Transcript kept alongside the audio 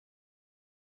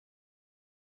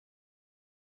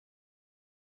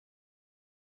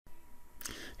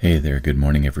Hey there, good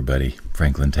morning everybody.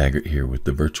 Franklin Taggart here with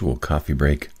the virtual coffee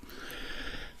break.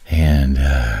 And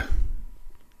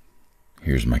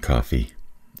here's my coffee.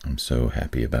 I'm so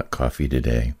happy about coffee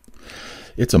today.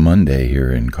 It's a Monday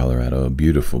here in Colorado, a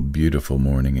beautiful, beautiful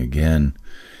morning again.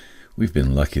 We've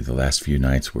been lucky the last few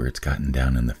nights where it's gotten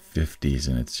down in the 50s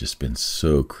and it's just been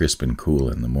so crisp and cool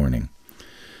in the morning.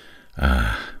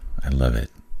 I love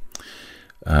it.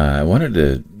 I wanted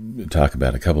to talk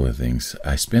about a couple of things.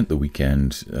 I spent the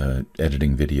weekend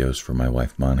editing videos for my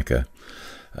wife, Monica.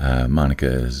 Monica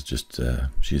is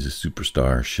she's a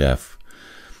superstar chef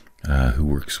who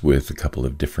works with a couple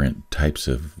of different types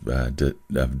of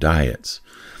diets.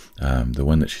 The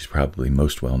one that she's probably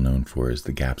most well known for is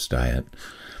the GAPS diet.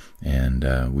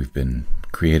 And we've been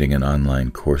creating an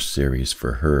online course series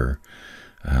for her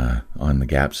on the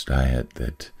GAPS diet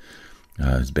that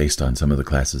is based on some of the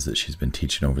classes that she's been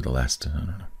teaching over the last,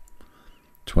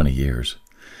 20 years.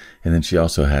 And then she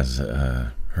also has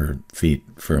her feet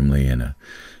firmly in a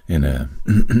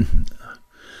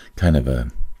kind of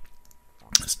a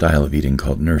style of eating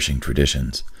called Nourishing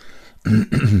Traditions.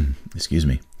 Excuse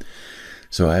me.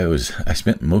 So I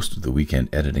spent most of the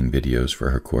weekend editing videos for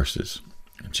her courses,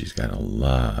 and she's got a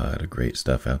lot of great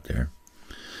stuff out there.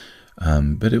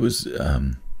 But it was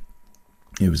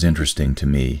interesting to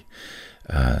me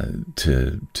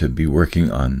to be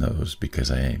working on those because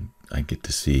I get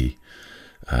to see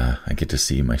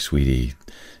my sweetie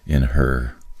in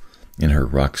her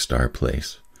rock star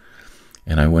place.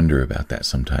 And I wonder about that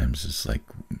sometimes. It's like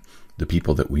the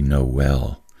people that we know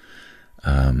well,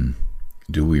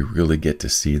 do we really get to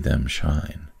see them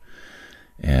shine?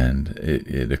 And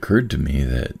it occurred to me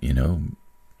that,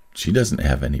 she doesn't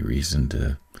have any reason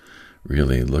to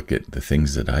really look at the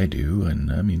things that I do.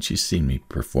 And I mean, she's seen me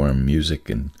perform music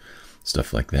and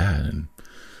stuff like that. And,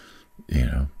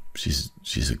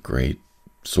 she's a great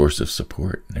source of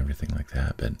support and everything like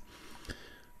that. But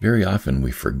very often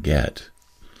we forget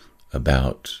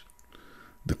about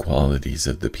the qualities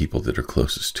of the people that are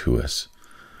closest to us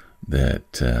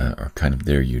that are kind of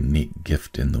their unique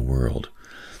gift in the world.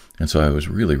 And so I was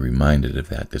really reminded of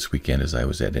that this weekend as I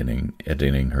was editing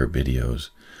her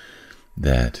videos,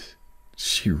 that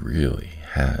she really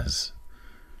has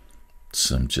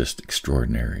some just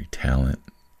extraordinary talent,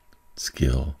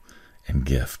 skill, and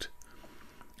gift.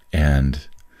 And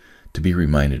to be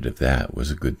reminded of that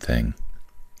was a good thing.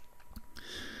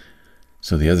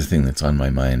 So the other thing that's on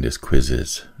my mind is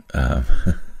quizzes. I've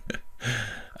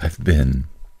been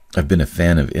a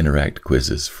fan of Interact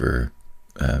quizzes for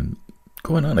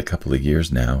going on a couple of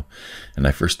years now, and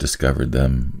I first discovered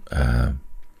them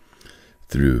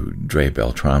through Dre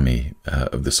Beltrami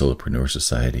of the Solopreneur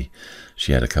Society.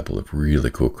 She had a couple of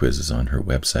really cool quizzes on her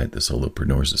website, the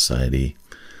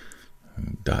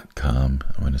solopreneurssociety.com,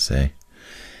 I want to say.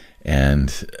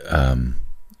 And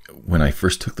when I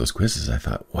first took those quizzes, I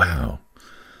thought, wow,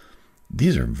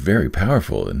 these are very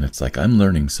powerful. And it's like I'm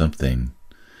learning something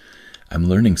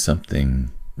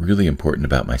really important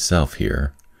about myself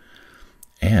here.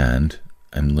 And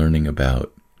I'm learning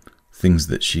about things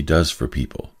that she does for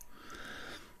people.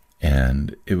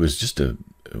 And it was a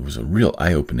real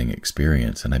eye-opening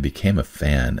experience, and I became a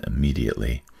fan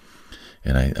immediately.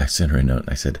 And I sent her a note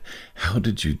and I said, how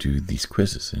did you do these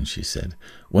quizzes? And she said,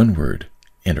 one word,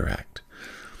 interact.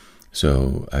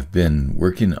 So I've been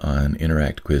working on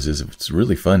Interact quizzes. What's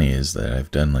really funny is that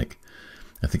I've done I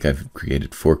think I've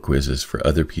created 4 quizzes for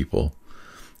other people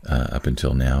up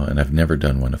until now, and I've never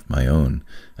done one of my own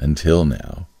until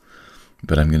now.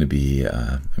 But I'm going to be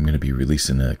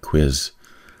releasing a quiz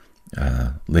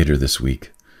later this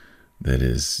week that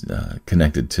is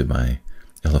connected to my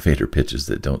Elevator Pitches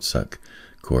That Don't Suck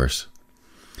course.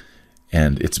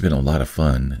 And it's been a lot of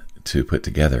fun to put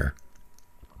together.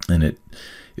 And it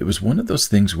was one of those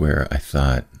things where I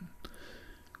thought,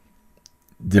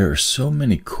 there are so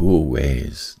many cool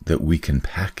ways that we can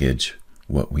package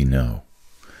what we know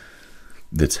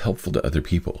that's helpful to other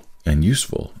people and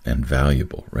useful and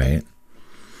valuable, right?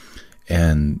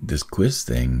 And this quiz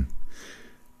thing,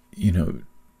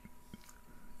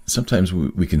 sometimes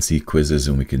we can see quizzes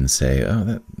and we can say,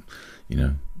 oh,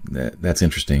 that's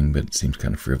interesting, but it seems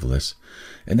kind of frivolous.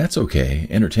 And that's okay.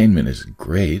 Entertainment is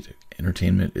great.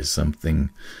 Entertainment is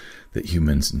something that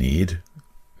humans need.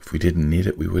 If we didn't need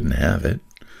it, we wouldn't have it.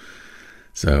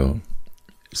 So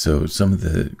some of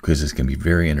the quizzes can be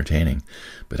very entertaining,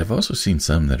 but I've also seen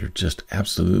some that are just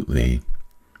absolutely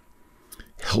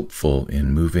helpful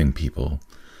in moving people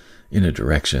in a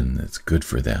direction that's good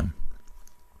for them.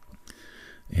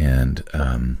 And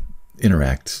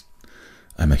Interact,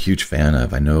 I'm a huge fan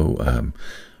of. I know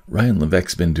Ryan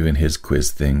Levesque's been doing his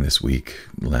quiz thing this week,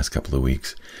 the last couple of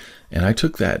weeks, And I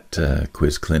took that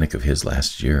quiz clinic of his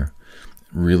last year,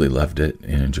 really loved it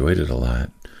and enjoyed it a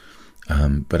lot.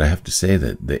 But I have to say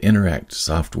that the Interact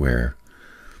software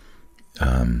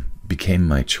became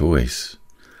my choice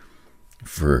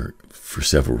for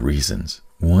several reasons.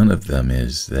 One of them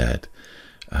is that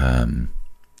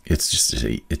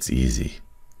it's easy.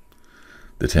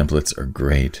 The templates are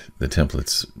great. The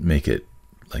templates make it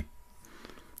like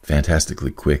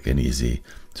fantastically quick and easy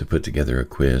to put together a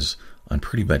quiz on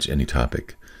pretty much any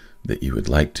topic that you would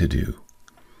like to do.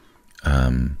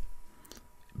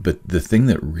 But the thing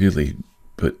that really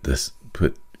put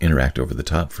Interact over the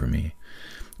top for me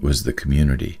was the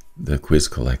community, the Quiz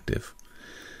Collective.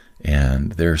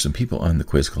 And there are some people on the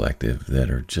Quiz Collective that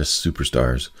are just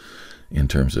superstars in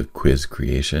terms of quiz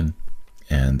creation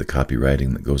and the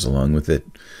copywriting that goes along with it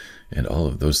and all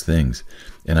of those things.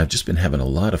 And I've just been having a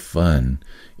lot of fun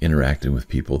interacting with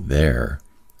people there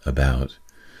about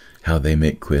how they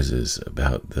make quizzes,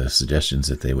 about the suggestions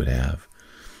that they would have.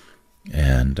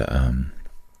 And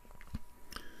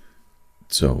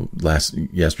so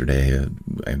yesterday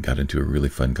I got into a really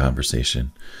fun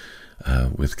conversation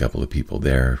with a couple of people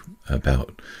there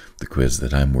about the quiz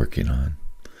that I'm working on.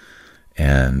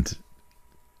 And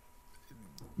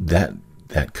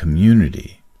that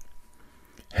community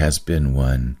has been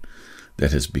one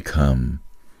that has become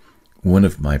one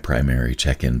of my primary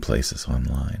check-in places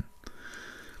online.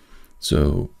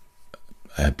 So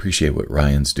I appreciate what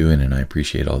Ryan's doing, and I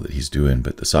appreciate all that he's doing,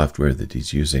 but the software that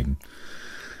he's using,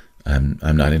 I'm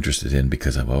not interested in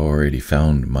because I've already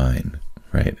found mine,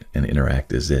 right? And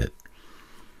Interact is it.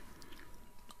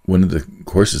 One of the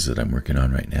courses that I'm working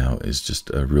on right now is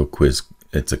just a real quiz.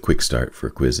 It's a quick start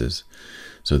for quizzes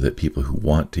so that people who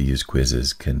want to use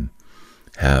quizzes can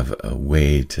have a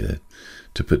way to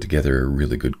put together a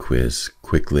really good quiz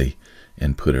quickly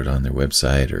and put it on their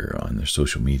website or on their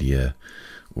social media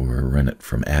or run it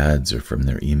from ads or from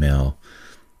their email.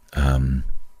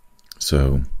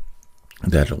 So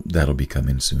that'll be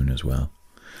coming soon as well.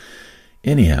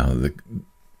 Anyhow,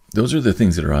 those are the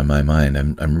things that are on my mind.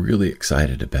 I'm really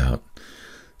excited about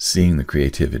seeing the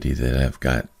creativity that I've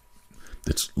got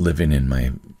that's living in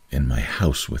my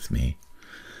house with me.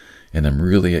 And I'm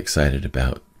really excited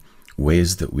about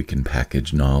ways that we can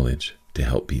package knowledge to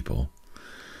help people.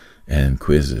 And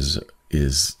quizzes are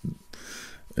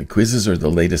the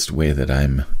latest way that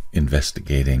I'm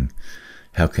investigating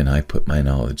how can I put my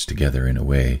knowledge together in a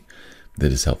way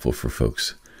that is helpful for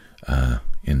folks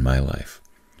in my life.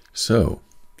 So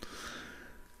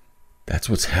that's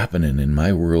what's happening in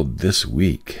my world this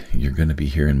week. You're going to be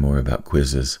hearing more about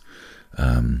quizzes.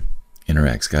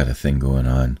 Interact's got a thing going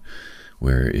on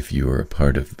where if you are a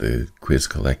part of the Quiz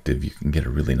Collective, you can get a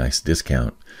really nice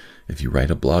discount if you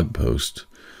write a blog post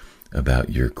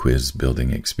about your quiz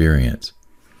building experience.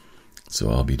 So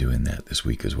I'll be doing that this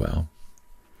week as well.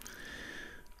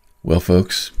 Well,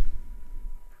 folks,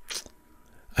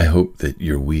 I hope that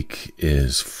your week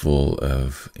is full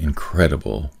of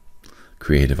incredible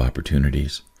creative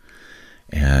opportunities,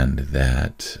 and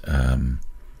that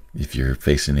if you're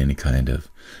facing any kind of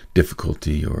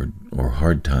difficulty or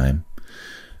hard time,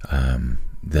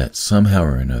 that somehow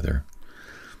or another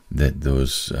that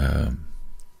those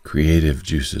creative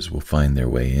juices will find their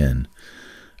way in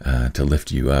to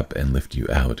lift you up and lift you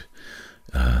out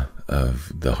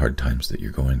of the hard times that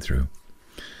you're going through.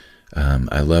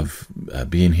 I love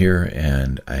being here,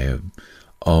 and I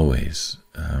always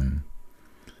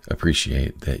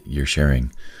appreciate that you're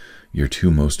sharing your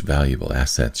two most valuable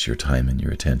assets, your time and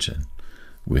your attention,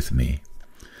 with me.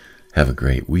 Have a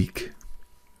great week.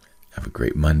 Have a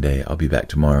great Monday. I'll be back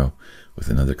tomorrow with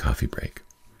another coffee break.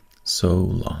 So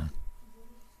long.